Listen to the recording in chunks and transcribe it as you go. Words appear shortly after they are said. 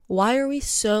Why are we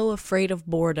so afraid of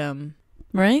boredom?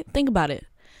 Right? Think about it.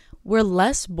 We're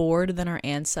less bored than our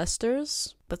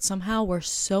ancestors, but somehow we're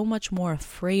so much more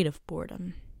afraid of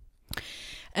boredom.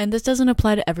 And this doesn't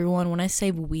apply to everyone. When I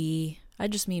say we, I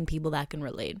just mean people that can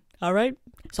relate. All right?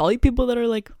 It's all you people that are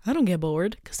like, I don't get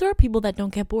bored. Because there are people that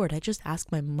don't get bored. I just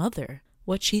asked my mother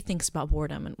what she thinks about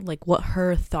boredom and like what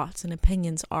her thoughts and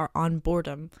opinions are on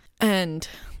boredom and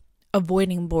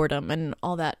avoiding boredom and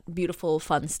all that beautiful,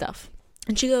 fun stuff.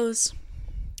 And she goes,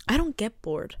 I don't get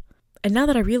bored. And now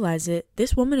that I realize it,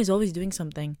 this woman is always doing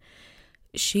something.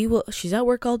 She's at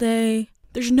work all day.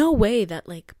 There's no way that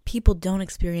like people don't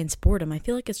experience boredom. I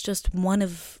feel like it's just one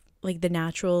of like the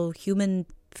natural human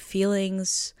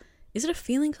feelings. Is it a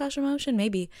feeling / emotion?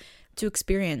 Maybe to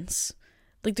experience.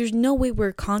 Like there's no way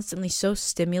we're constantly so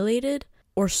stimulated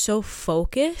or so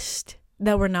focused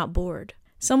that we're not bored.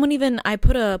 I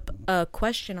put up a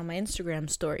question on my Instagram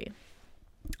story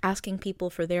asking people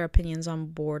for their opinions on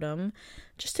boredom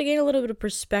just to gain a little bit of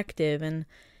perspective, and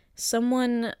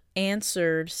someone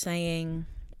answered saying,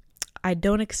 I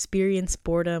don't experience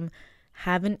boredom,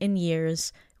 haven't in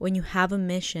years. When you have a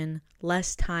mission,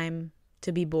 less time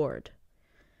to be bored.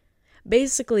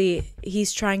 Basically,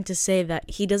 he's trying to say that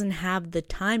he doesn't have the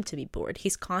time to be bored.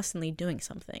 He's constantly doing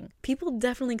something. People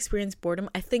definitely experience boredom.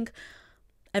 I think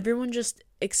everyone just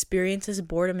experiences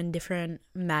boredom in different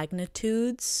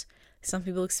magnitudes. Some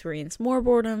people experience more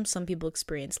boredom, some people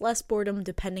experience less boredom,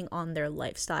 depending on their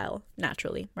lifestyle,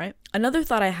 naturally, right? Another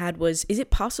thought I had was, is it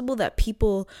possible that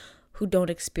people who don't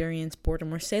experience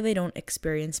boredom, or say they don't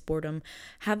experience boredom,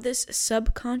 have this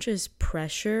subconscious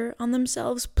pressure on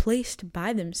themselves, placed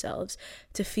by themselves,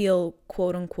 to feel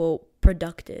quote-unquote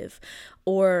productive?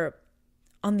 Or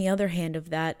on the other hand of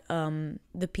that,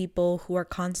 the people who are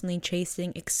constantly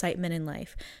chasing excitement in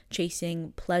life,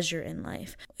 chasing pleasure in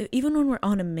life, even when we're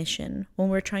on a mission, when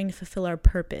we're trying to fulfill our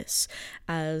purpose,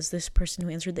 as this person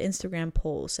who answered the Instagram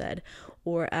poll said,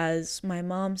 or as my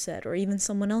mom said, or even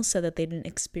someone else said that they didn't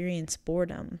experience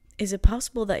boredom. Is it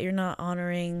possible that you're not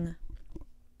honoring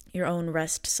your own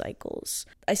rest cycles?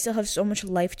 I still have so much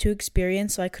life to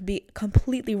experience, so I could be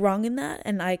completely wrong in that,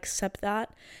 and I accept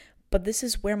that. But this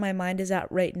is where my mind is at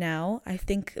right now. I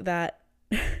think that,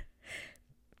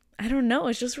 I don't know,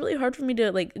 it's just really hard for me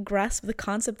to like grasp the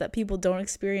concept that people don't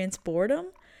experience boredom.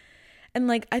 And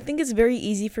like, I think it's very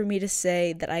easy for me to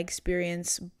say that I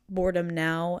experience boredom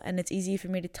now, and it's easy for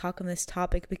me to talk on this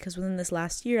topic because within this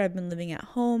last year, I've been living at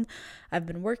home, I've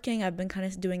been working, I've been kind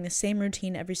of doing the same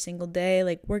routine every single day,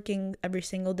 like working every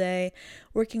single day,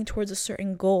 working towards a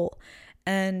certain goal.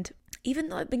 And even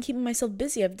though I've been keeping myself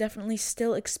busy, I've definitely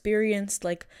still experienced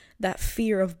like that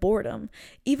fear of boredom.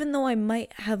 Even though I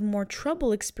might have more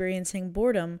trouble experiencing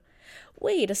boredom.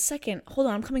 Wait a second, hold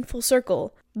on, I'm coming full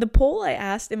circle. The poll I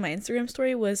asked in my Instagram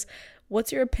story was,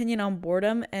 what's your opinion on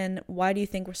boredom and why do you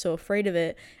think we're so afraid of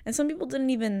it? And some people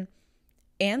didn't even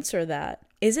answer that.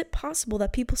 Is it possible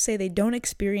that people say they don't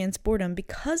experience boredom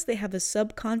because they have a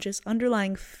subconscious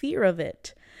underlying fear of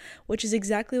it? Which is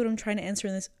exactly what I'm trying to answer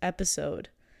in this episode.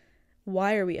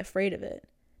 Why are we afraid of it?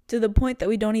 To the point that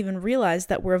we don't even realize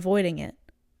that we're avoiding it.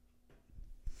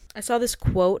 I saw this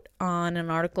quote on an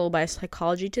article by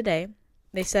Psychology Today.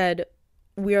 They said,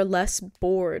 we are less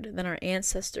bored than our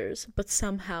ancestors, but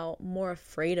somehow more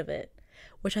afraid of it.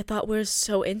 Which I thought was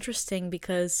so interesting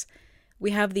because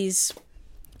we have these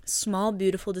small,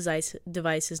 beautiful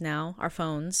devices now, our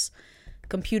phones,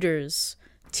 computers,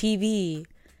 TV,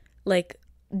 like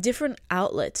different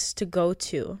outlets to go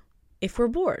to if we're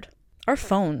bored. Our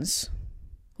phones.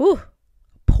 Ooh,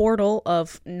 portal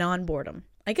of non-boredom.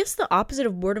 I guess the opposite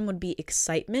of boredom would be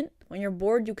excitement. When you're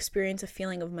bored, you experience a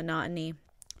feeling of monotony,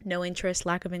 no interest,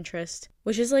 lack of interest,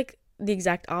 which is like the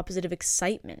exact opposite of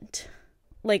excitement.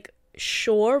 Like,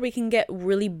 sure, we can get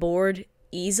really bored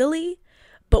easily,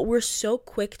 but we're so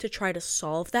quick to try to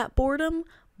solve that boredom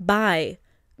by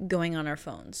going on our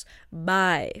phones,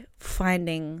 by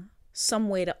finding some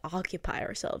way to occupy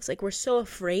ourselves. Like, we're so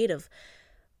afraid of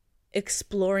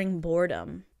exploring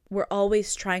boredom. We're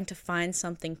always trying to find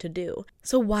something to do.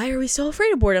 So why are we so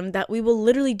afraid of boredom that we will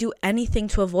literally do anything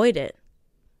to avoid it?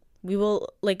 We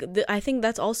will, I think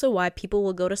that's also why people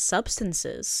will go to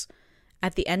substances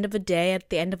at the end of a day, at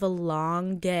the end of a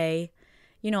long day.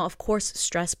 You know, of course,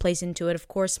 stress plays into it. Of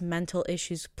course, mental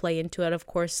issues play into it. Of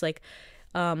course,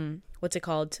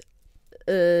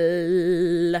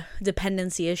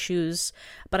 dependency issues.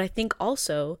 But I think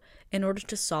also, in order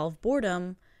to solve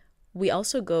boredom, we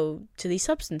also go to these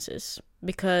substances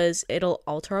because it'll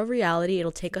alter our reality.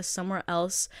 It'll take us somewhere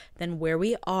else than where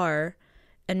we are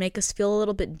and make us feel a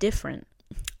little bit different.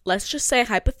 Let's just say,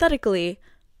 hypothetically,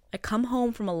 I come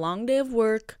home from a long day of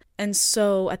work And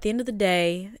so at the end of the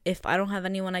day, if I don't have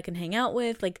anyone I can hang out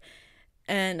with, like,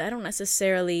 and I don't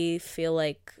necessarily feel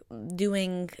like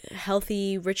doing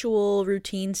healthy ritual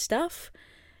routine stuff,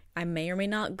 I may or may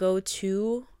not go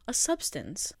to a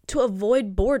substance to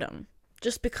avoid boredom.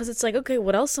 Just because it's like, okay,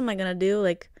 what else am I gonna do?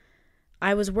 Like,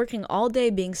 I was working all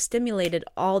day, being stimulated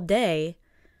all day.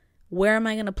 Where am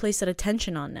I gonna place that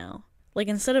attention on now? Like,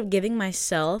 instead of giving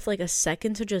myself like a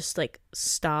second to just like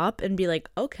stop and be like,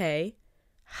 okay,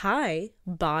 hi,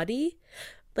 body.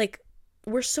 Like,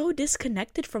 we're so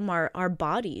disconnected from our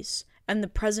bodies and the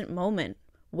present moment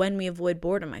when we avoid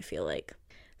boredom, I feel like.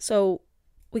 So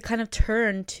we kind of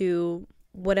turn to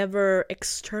whatever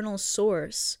external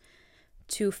source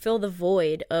to fill the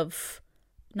void of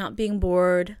not being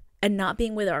bored and not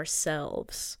being with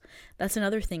ourselves. That's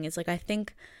another thing. It's like, I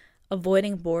think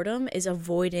avoiding boredom is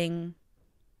avoiding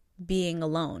being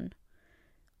alone,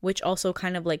 which also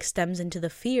kind of like stems into the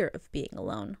fear of being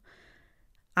alone.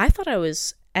 I thought I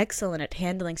was excellent at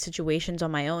handling situations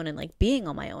on my own and like being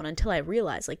on my own until I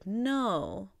realized, like,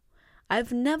 no,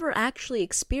 I've never actually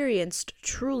experienced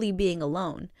truly being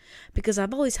alone, because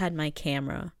I've always had my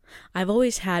camera, I've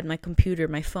always had my computer,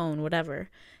 my phone, whatever,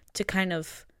 to kind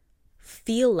of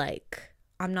feel like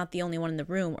I'm not the only one in the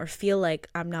room or feel like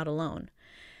I'm not alone.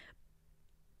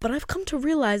 But I've come to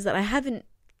realize that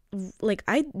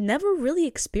I never really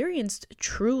experienced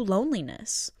true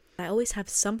loneliness. I always have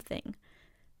something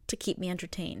to keep me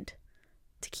entertained,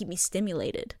 to keep me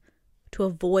stimulated, to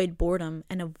avoid boredom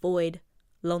and avoid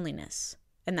loneliness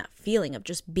and that feeling of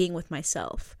just being with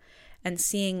myself and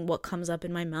seeing what comes up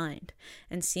in my mind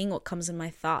and seeing what comes in my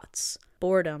thoughts.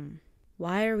 Boredom.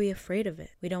 Why are we afraid of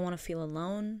it? We don't want to feel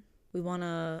alone. We want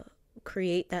to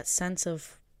create that sense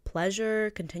of pleasure,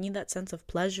 continue that sense of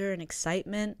pleasure and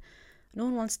excitement. No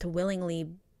one wants to willingly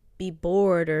be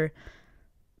bored or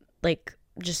like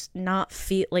just not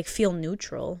feel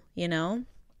neutral, you know?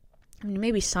 I mean,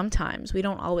 maybe sometimes we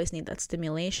don't always need that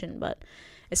stimulation, but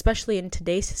especially in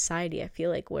today's society, I feel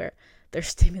like where there's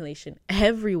stimulation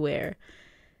everywhere,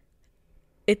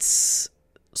 it's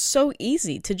so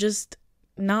easy to just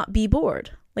not be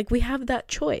bored. Like, we have that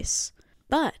choice.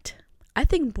 But I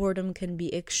think boredom can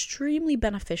be extremely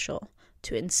beneficial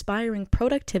to inspiring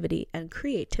productivity and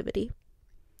creativity.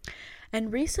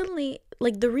 And recently,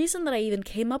 like, the reason that I even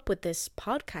came up with this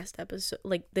podcast episode,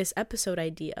 like this episode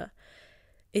idea,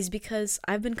 is because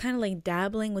I've been kind of like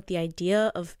dabbling with the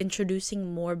idea of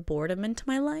introducing more boredom into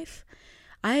my life.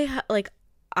 I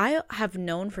have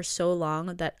known for so long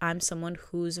that I'm someone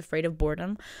who's afraid of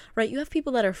boredom, right? You have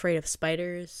people that are afraid of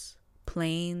spiders,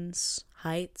 planes,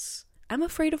 heights. I'm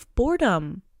afraid of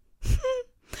boredom.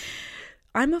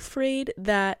 I'm afraid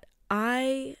that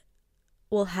I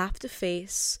will have to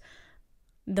face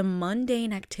the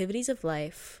mundane activities of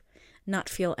life, not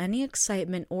feel any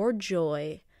excitement or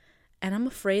joy, and I'm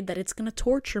afraid that it's gonna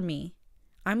torture me.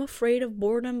 I'm afraid of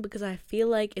boredom because I feel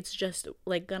like it's just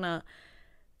like gonna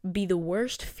be the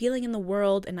worst feeling in the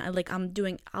world, and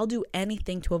I'll do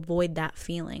anything to avoid that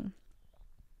feeling.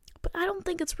 But I don't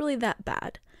think it's really that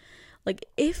bad. Like,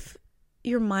 if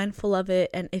you're mindful of it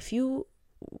and if you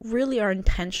really are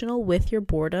intentional with your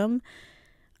boredom,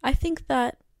 I think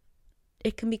that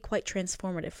it can be quite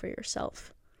transformative for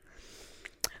yourself.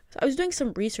 So I was doing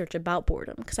some research about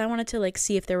boredom because I wanted to like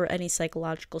see if there were any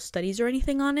psychological studies or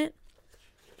anything on it.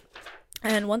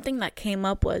 And one thing that came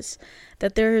up was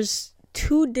that there's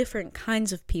two different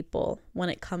kinds of people when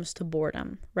it comes to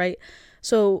boredom, right?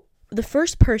 So the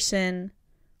first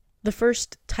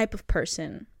type of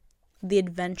person, the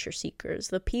adventure seekers,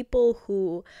 the people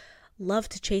who love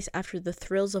to chase after the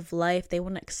thrills of life. They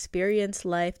want to experience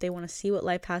life. They want to see what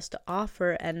life has to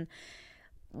offer, and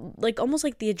like almost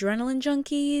like the adrenaline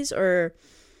junkies, or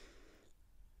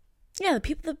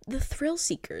the thrill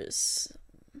seekers,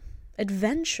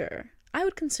 adventure. I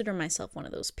would consider myself one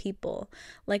of those people.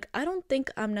 Like, I don't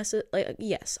think I'm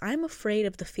yes, I'm afraid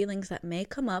of the feelings that may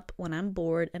come up when I'm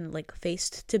bored and like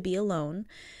faced to be alone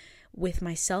with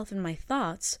myself and my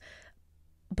thoughts.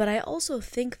 But I also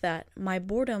think that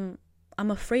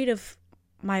I'm afraid of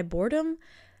my boredom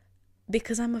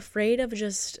because I'm afraid of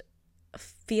just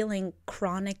feeling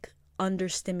chronic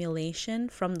understimulation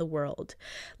from the world.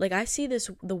 Like, I see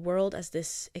the world as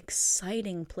this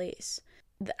exciting place.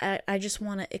 I just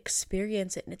want to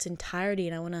experience it in its entirety,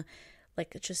 and I want to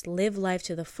like just live life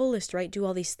to the fullest, right? Do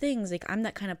all these things. Like, I'm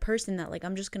that kind of person that like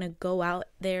I'm just gonna go out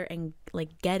there and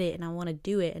like get it, and I want to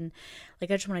do it, and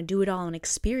like I just want to do it all and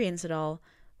experience it all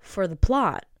for the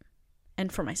plot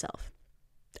and for myself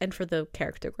and for the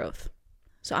character growth.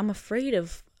 So I'm afraid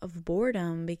of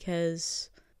boredom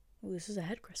because this is a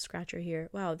head scratcher here.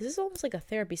 Wow, this is almost like a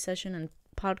therapy session and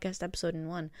podcast episode in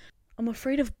one. I'm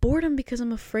afraid of boredom because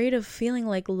I'm afraid of feeling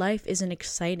like life isn't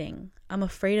exciting. I'm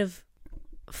afraid of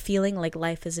feeling like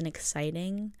life isn't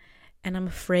exciting, and I'm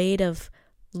afraid of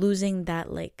losing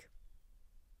that like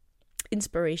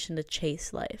inspiration to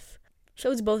chase life.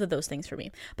 So it's both of those things for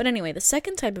me. But anyway, the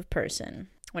second type of person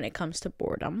when it comes to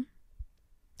boredom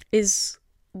is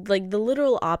like the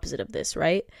literal opposite of this,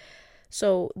 right?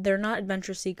 So they're not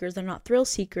adventure seekers, they're not thrill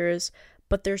seekers,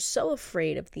 but they're so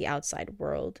afraid of the outside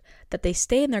world that they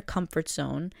stay in their comfort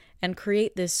zone and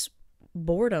create this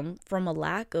boredom from a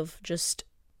lack of just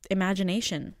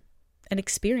imagination and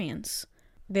experience.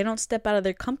 They don't step out of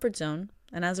their comfort zone,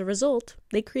 and as a result,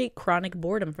 they create chronic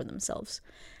boredom for themselves.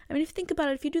 I mean, if you think about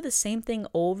it, if you do the same thing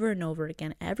over and over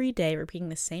again every day, repeating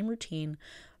the same routine,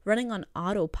 running on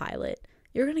autopilot,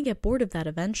 you're going to get bored of that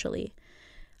eventually.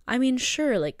 I mean,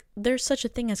 sure, like, there's such a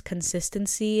thing as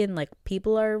consistency, and, like,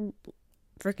 people are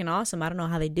freaking awesome. I don't know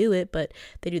how they do it, but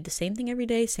they do the same thing every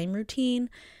day, same routine.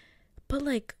 But,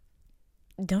 like,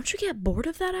 don't you get bored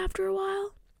of that after a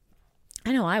while?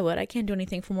 I know I would. I can't do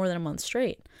anything for more than a month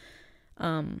straight.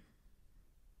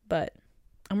 But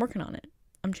I'm working on it.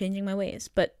 I'm changing my ways.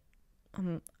 But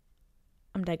I'm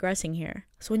digressing here.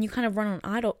 So when you kind of run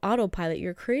on autopilot,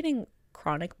 you're creating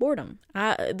chronic boredom.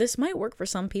 This might work for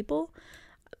some people.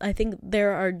 I think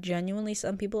there are genuinely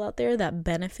some people out there that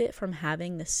benefit from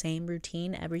having the same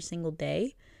routine every single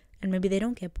day, and maybe they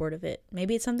don't get bored of it.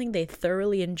 Maybe it's something they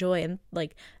thoroughly enjoy and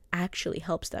like actually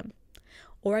helps them.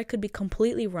 Or I could be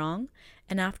completely wrong,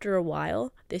 and after a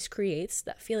while, this creates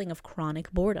that feeling of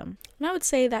chronic boredom. And I would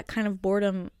say that kind of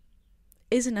boredom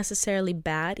isn't necessarily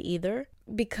bad either,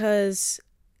 because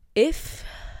if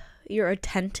you're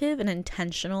attentive and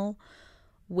intentional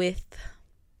with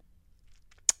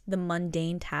the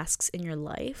mundane tasks in your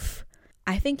life,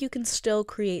 I think you can still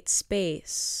create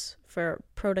space for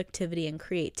productivity and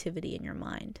creativity in your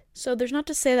mind. So there's not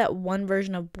to say that one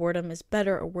version of boredom is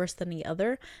better or worse than the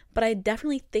other, but I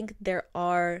definitely think there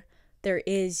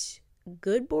is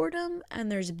good boredom and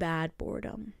there's bad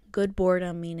boredom. Good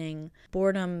boredom meaning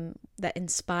boredom that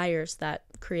inspires that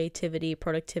creativity,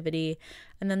 productivity,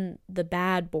 and then the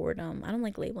bad boredom. I don't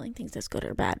like labeling things as good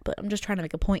or bad, but I'm just trying to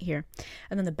make a point here.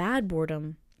 And then the bad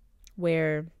boredom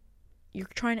where you're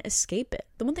trying to escape it.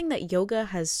 The one thing that yoga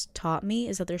has taught me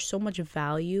is that there's so much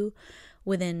value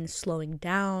within slowing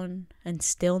down and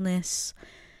stillness,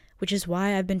 which is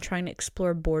why I've been trying to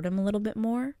explore boredom a little bit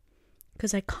more,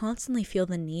 because I constantly feel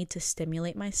the need to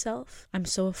stimulate myself. I'm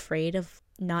so afraid of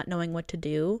not knowing what to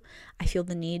do. I feel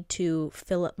the need to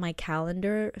fill up my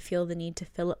calendar, feel the need to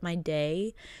fill up my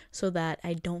day so that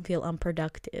I don't feel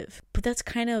unproductive. But that's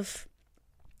kind of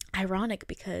ironic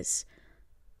because,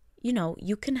 you know,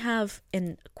 you can have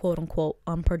an quote unquote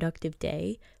unproductive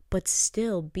day, but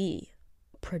still be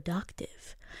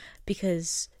productive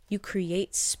because you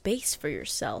create space for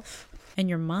yourself and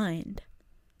your mind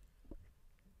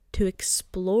to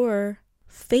explore,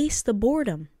 face the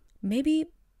boredom. Maybe,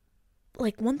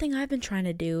 like, one thing I've been trying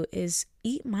to do is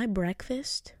eat my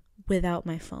breakfast without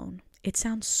my phone. It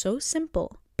sounds so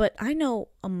simple, but I know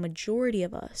a majority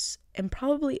of us, and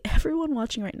probably everyone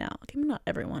watching right now, okay, not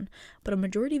everyone, but a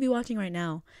majority of you watching right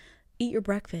now, eat your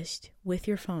breakfast with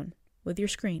your phone, with your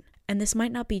screen. And this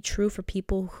might not be true for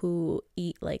people who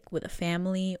eat like with a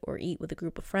family or eat with a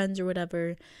group of friends or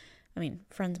whatever. I mean,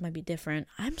 friends might be different.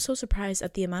 I'm so surprised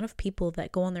at the amount of people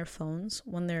that go on their phones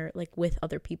when they're like with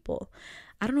other people.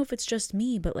 I don't know if it's just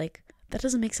me, but like that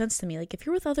doesn't make sense to me. Like if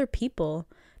you're with other people,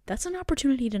 that's an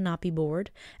opportunity to not be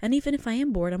bored. And even if I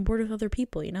am bored, I'm bored with other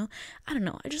people, you know? I don't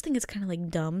know. I just think it's kind of like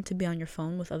dumb to be on your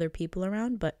phone with other people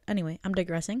around. But anyway, I'm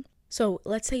digressing. So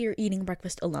let's say you're eating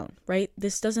breakfast alone, right?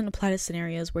 This doesn't apply to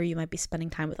scenarios where you might be spending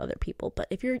time with other people. But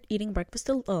if you're eating breakfast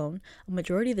alone, a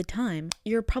majority of the time,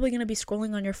 you're probably going to be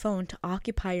scrolling on your phone to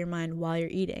occupy your mind while you're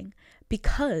eating.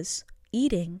 Because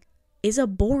eating is a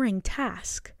boring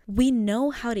task. We know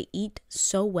how to eat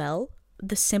so well,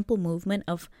 the simple movement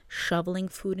of shoveling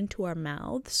food into our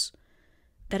mouths,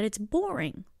 that it's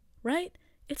boring, right?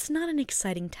 It's not an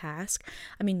exciting task.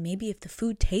 I mean, maybe if the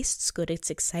food tastes good, it's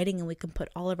exciting and we can put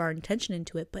all of our intention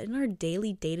into it. But in our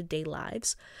daily, day-to-day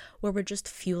lives, where we're just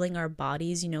fueling our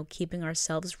bodies, you know, keeping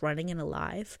ourselves running and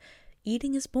alive,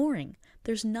 eating is boring.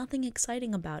 There's nothing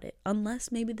exciting about it,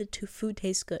 unless maybe the food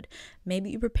tastes good.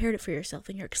 Maybe you prepared it for yourself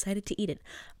and you're excited to eat it.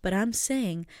 But I'm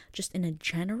saying, just in a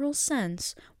general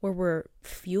sense, where we're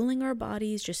fueling our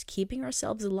bodies, just keeping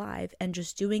ourselves alive, and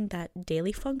just doing that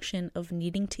daily function of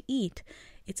needing to eat,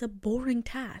 it's a boring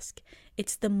task.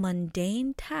 It's the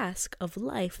mundane task of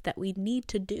life that we need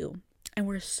to do. And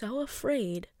we're so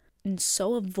afraid and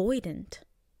so avoidant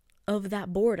of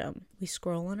that boredom, we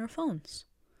scroll on our phones.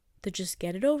 to just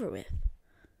get it over with.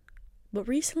 But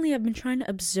recently I've been trying to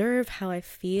observe how I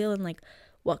feel and like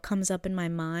what comes up in my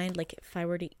mind, like if I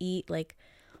were to eat like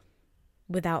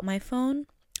without my phone.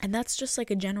 And that's just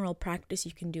like a general practice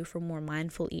you can do for more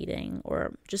mindful eating,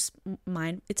 or just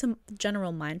it's a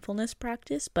general mindfulness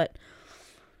practice. But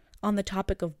on the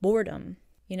topic of boredom,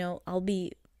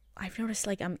 I've noticed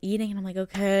like I'm eating and I'm like,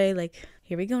 okay, like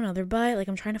here we go, another bite. Like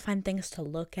I'm trying to find things to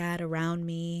look at around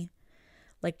me,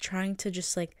 like trying to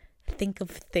just like think of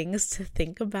things to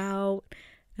think about.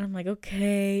 And I'm like,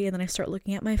 okay. And then I start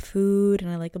looking at my food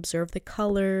and I like observe the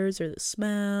colors or the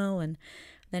smell. And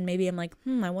then maybe I'm like,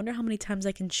 I wonder how many times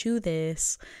I can chew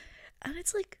this. And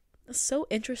it's like so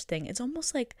interesting. It's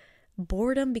almost like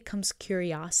boredom becomes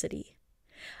curiosity.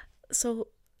 So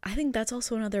I think that's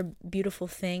also another beautiful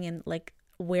thing, and like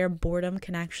where boredom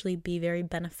can actually be very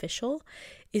beneficial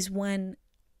is when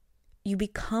you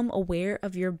become aware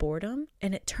of your boredom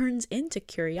and it turns into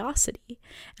curiosity.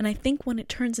 And I think when it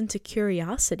turns into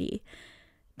curiosity,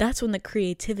 that's when the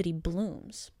creativity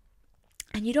blooms.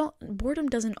 And boredom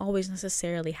doesn't always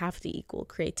necessarily have to equal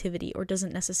creativity, or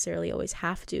doesn't necessarily always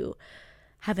have to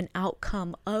have an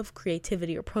outcome of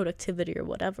creativity or productivity or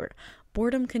whatever.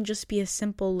 Boredom can just be a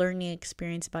simple learning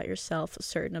experience about yourself, a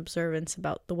certain observance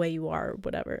about the way you are or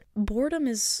whatever. Boredom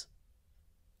is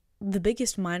the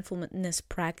biggest mindfulness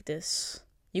practice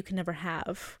you can ever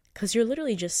have, because you're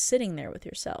literally just sitting there with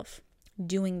yourself,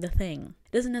 doing the thing.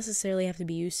 It doesn't necessarily have to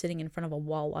be you sitting in front of a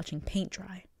wall watching paint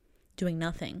dry, doing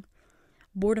nothing.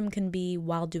 Boredom can be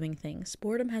while doing things.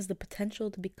 Boredom has the potential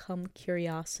to become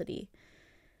curiosity.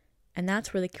 And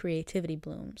that's where the creativity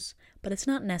blooms. But it's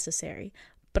not necessary.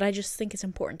 But I just think it's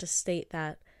important to state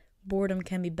that boredom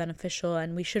can be beneficial,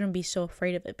 and we shouldn't be so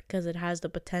afraid of it, because it has the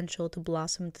potential to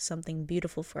blossom into something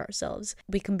beautiful for ourselves.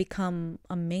 We can become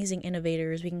amazing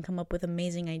innovators. We can come up with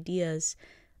amazing ideas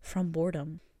from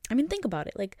boredom. I mean, think about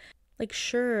it. Like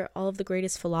sure, all of the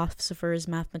greatest philosophers,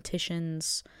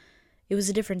 mathematicians, it was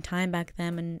a different time back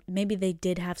then, and maybe they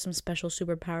did have some special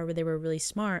superpower where they were really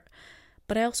smart.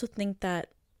 But I also think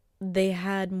that they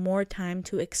had more time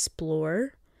to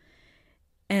explore,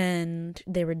 and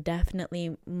they were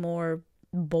definitely more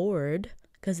bored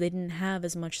because they didn't have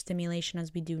as much stimulation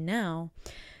as we do now,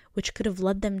 which could have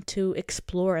led them to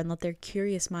explore and let their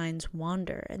curious minds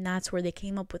wander. And that's where they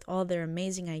came up with all their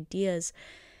amazing ideas,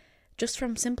 just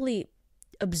from simply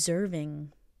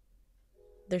observing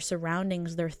their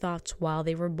surroundings, their thoughts while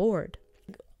they were bored.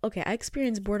 Okay, I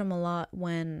experience boredom a lot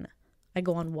when I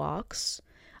go on walks.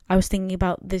 I was thinking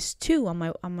about this too on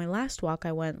my last walk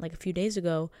I went like a few days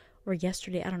ago, or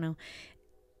yesterday, I don't know.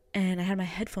 And I had my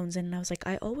headphones in, and I was like,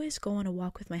 I always go on a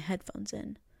walk with my headphones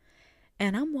in.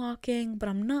 And I'm walking, but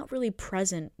I'm not really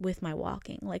present with my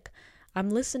walking. Like, I'm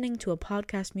listening to a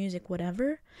podcast, music,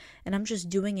 whatever, and I'm just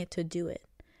doing it to do it,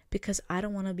 because I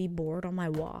don't want to be bored on my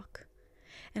walk.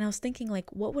 And I was thinking,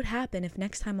 like, what would happen if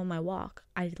next time on my walk,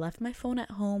 I left my phone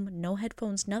at home, no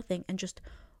headphones, nothing, and just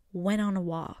went on a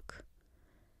walk?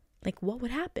 Like, what would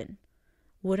happen?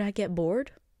 Would I get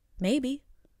bored? Maybe.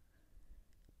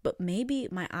 But maybe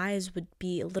my eyes would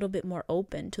be a little bit more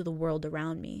open to the world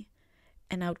around me,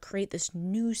 and I would create this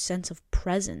new sense of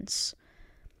presence.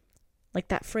 Like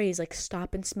that phrase, like,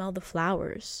 stop and smell the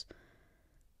flowers.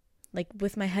 Like,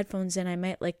 with my headphones in, I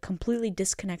might like completely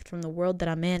disconnect from the world that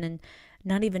I'm in and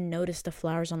not even notice the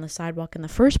flowers on the sidewalk in the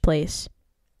first place.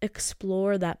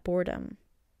 Explore that boredom.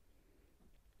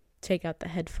 Take out the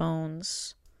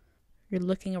headphones. You're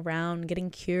looking around,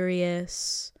 getting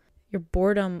curious. Your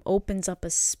boredom opens up a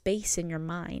space in your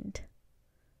mind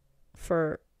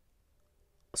for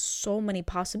so many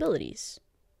possibilities.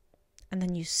 And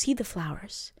then you see the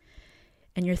flowers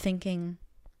and you're thinking,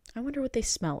 I wonder what they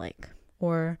smell like.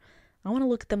 Or I want to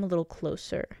look at them a little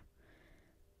closer.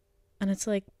 And it's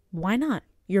like, why not?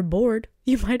 You're bored.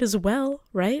 You might as well,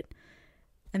 right?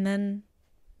 And then,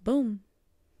 boom.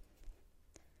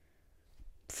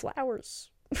 Flowers.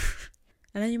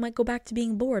 And then you might go back to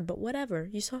being bored, but whatever.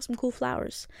 You saw some cool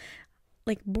flowers.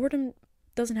 Like, boredom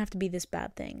doesn't have to be this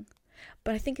bad thing.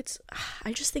 But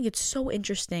I just think it's so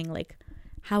interesting, like,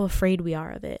 how afraid we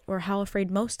are of it, or how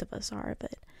afraid most of us are of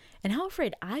it, and how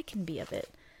afraid I can be of it.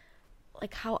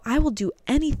 Like, how I will do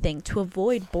anything to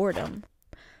avoid boredom.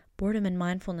 Boredom and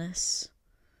mindfulness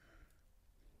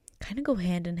kind of go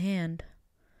hand in hand.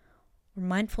 Or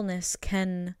mindfulness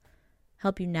can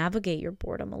help you navigate your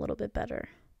boredom a little bit better.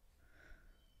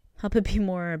 Help it be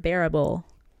more bearable.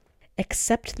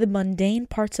 Accept the mundane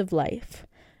parts of life.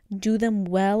 Do them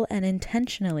well and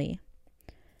intentionally.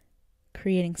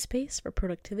 Creating space for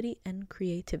productivity and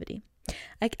creativity.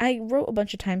 I wrote a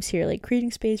bunch of times here, like,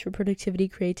 creating space for productivity,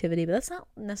 creativity, but that's not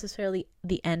necessarily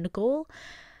the end goal.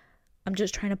 I'm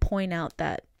just trying to point out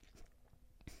that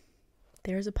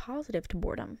there's a positive to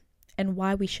boredom and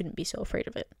why we shouldn't be so afraid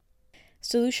of it.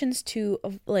 Solutions to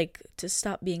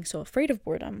stop being so afraid of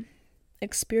boredom: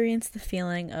 experience the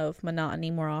feeling of monotony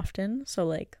more often, so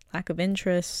like lack of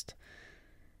interest,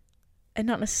 and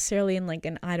not necessarily in like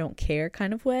an I don't care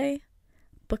kind of way,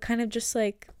 but kind of just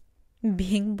like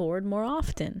being bored more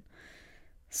often.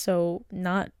 So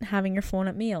not having your phone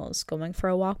at meals, going for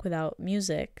a walk without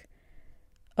music,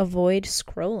 avoid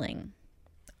scrolling,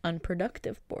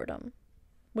 unproductive boredom,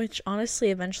 which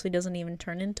honestly eventually doesn't even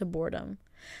turn into boredom.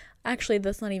 Actually,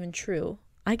 that's not even true.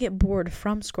 I get bored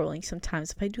from scrolling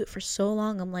sometimes. If I do it for so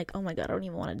long, I'm like, oh my god, I don't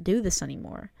even want to do this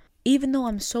anymore. Even though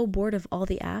I'm so bored of all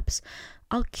the apps,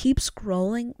 I'll keep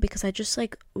scrolling because I just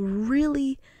like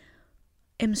really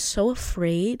am so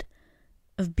afraid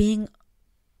of being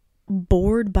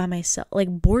bored by myself, like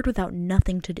bored without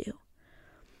nothing to do.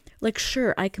 Like,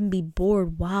 sure, I can be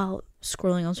bored while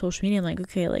scrolling on social media. I'm like,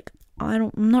 okay, like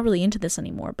I'm not really into this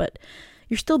anymore, but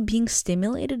you're still being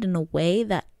stimulated in a way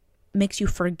that makes you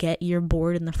forget you're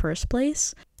bored in the first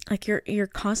place. Like you're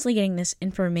constantly getting this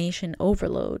information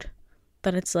overload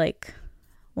that it's like,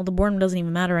 well, the boredom doesn't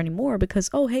even matter anymore because,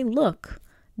 oh, hey, look,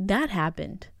 that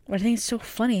happened. But I think it's so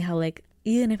funny how like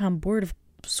even if I'm bored of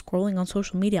scrolling on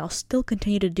social media, I'll still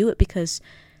continue to do it because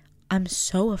I'm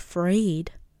so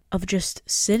afraid of just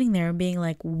sitting there and being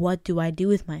like, what do I do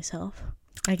with myself?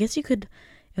 I guess you could,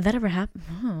 if that ever happens,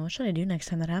 what should I do next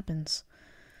time that happens?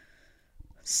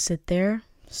 Sit there,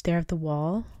 stare at the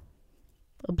wall,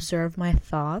 observe my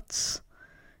thoughts,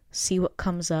 see what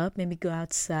comes up, maybe go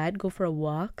outside, go for a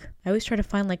walk. I always try to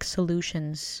find like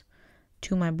solutions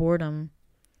to my boredom.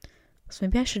 So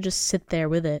maybe I should just sit there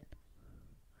with it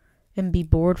and be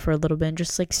bored for a little bit and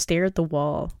just like stare at the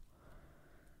wall.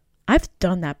 I've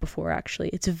done that before, actually.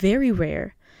 It's very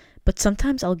rare, but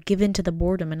sometimes I'll give in to the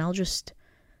boredom and I'll just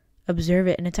observe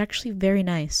it, and it's actually very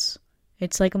nice.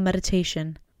 It's like a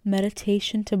meditation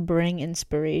to bring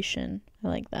inspiration. I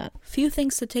like that. Few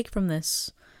things to take from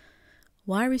this.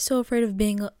 Why are we so afraid of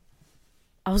being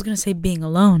I was gonna say being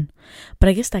alone, but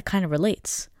I guess that kind of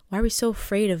relates. Why are we so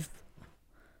afraid of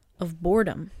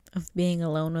boredom, of being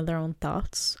alone with our own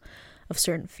thoughts, of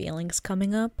certain feelings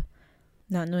coming up,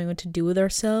 not knowing what to do with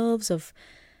ourselves, of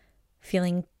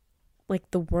feeling like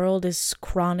the world is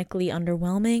chronically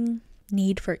underwhelming,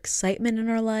 need for excitement in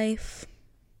our life,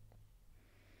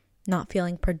 not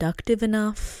feeling productive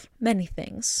enough, many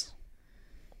things.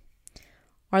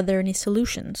 Are there any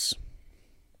solutions?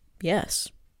 Yes.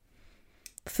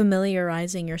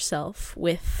 Familiarizing yourself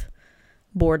with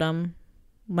boredom,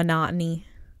 monotony.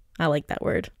 I like that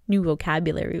word. New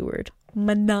vocabulary word.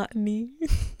 Monotony.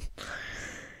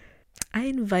 I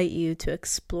invite you to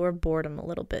explore boredom a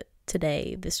little bit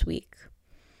today, this week.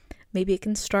 Maybe it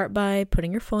can start by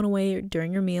putting your phone away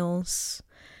during your meals,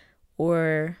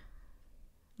 or,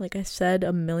 like I said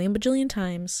a million bajillion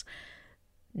times,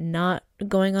 not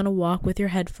going on a walk with your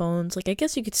headphones. Like, I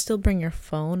guess you could still bring your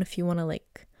phone if you want to,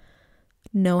 like,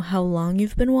 know how long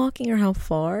you've been walking or how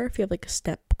far, if you have, like, a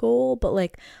step goal, but,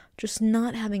 like, just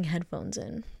not having headphones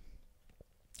in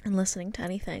and listening to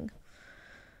anything.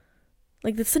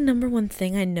 Like, that's the number one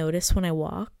thing I notice when I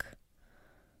walk.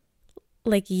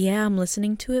 Like, yeah, I'm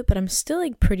listening to it, but I'm still,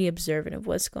 like, pretty observant of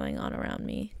what's going on around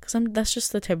me. Because that's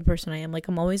just the type of person I am. Like,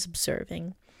 I'm always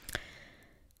observing.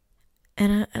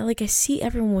 And I see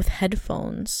everyone with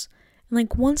headphones. And,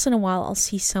 like, once in a while, I'll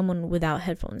see someone without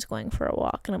headphones going for a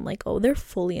walk. And I'm like, oh, they're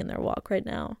fully in their walk right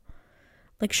now.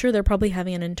 Like, sure, they're probably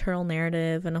having an internal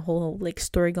narrative and a whole, like,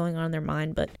 story going on in their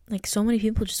mind. But, like, so many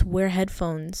people just wear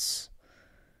headphones.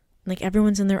 Like,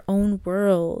 everyone's in their own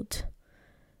world.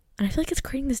 And I feel like it's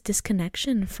creating this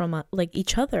disconnection from, like,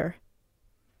 each other.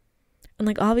 And,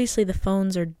 like, obviously the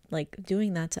phones are, like,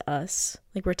 doing that to us.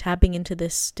 Like, we're tapping into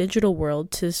this digital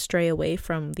world to stray away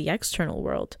from the external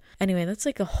world. Anyway, that's,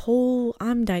 like,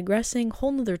 I'm digressing,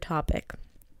 whole nother topic.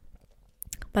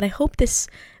 But I hope this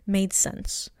made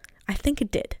sense. I think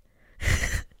it did.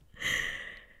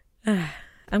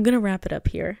 I'm gonna wrap it up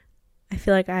here. I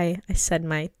feel like I said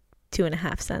my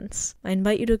 2.5 cents. I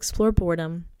invite you to explore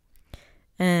boredom.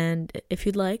 And if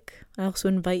you'd like, I also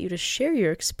invite you to share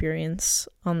your experience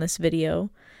on this video.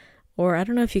 Or I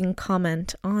don't know if you can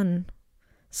comment on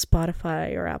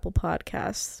Spotify or Apple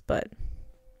Podcasts, but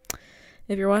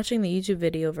if you're watching the YouTube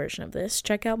video version of this,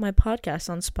 check out my podcast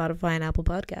on Spotify and Apple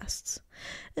Podcasts.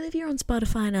 And if you're on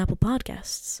Spotify and Apple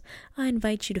Podcasts, I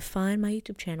invite you to find my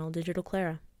YouTube channel, Digital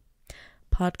Clara.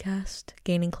 Podcast,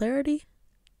 Gaining Clarity.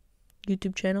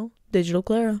 YouTube channel, Digital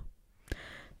Clara.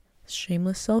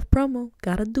 Shameless self-promo.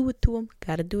 Gotta do it to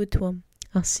 'em.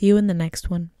 I'll see you in the next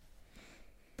one.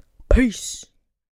 Peace.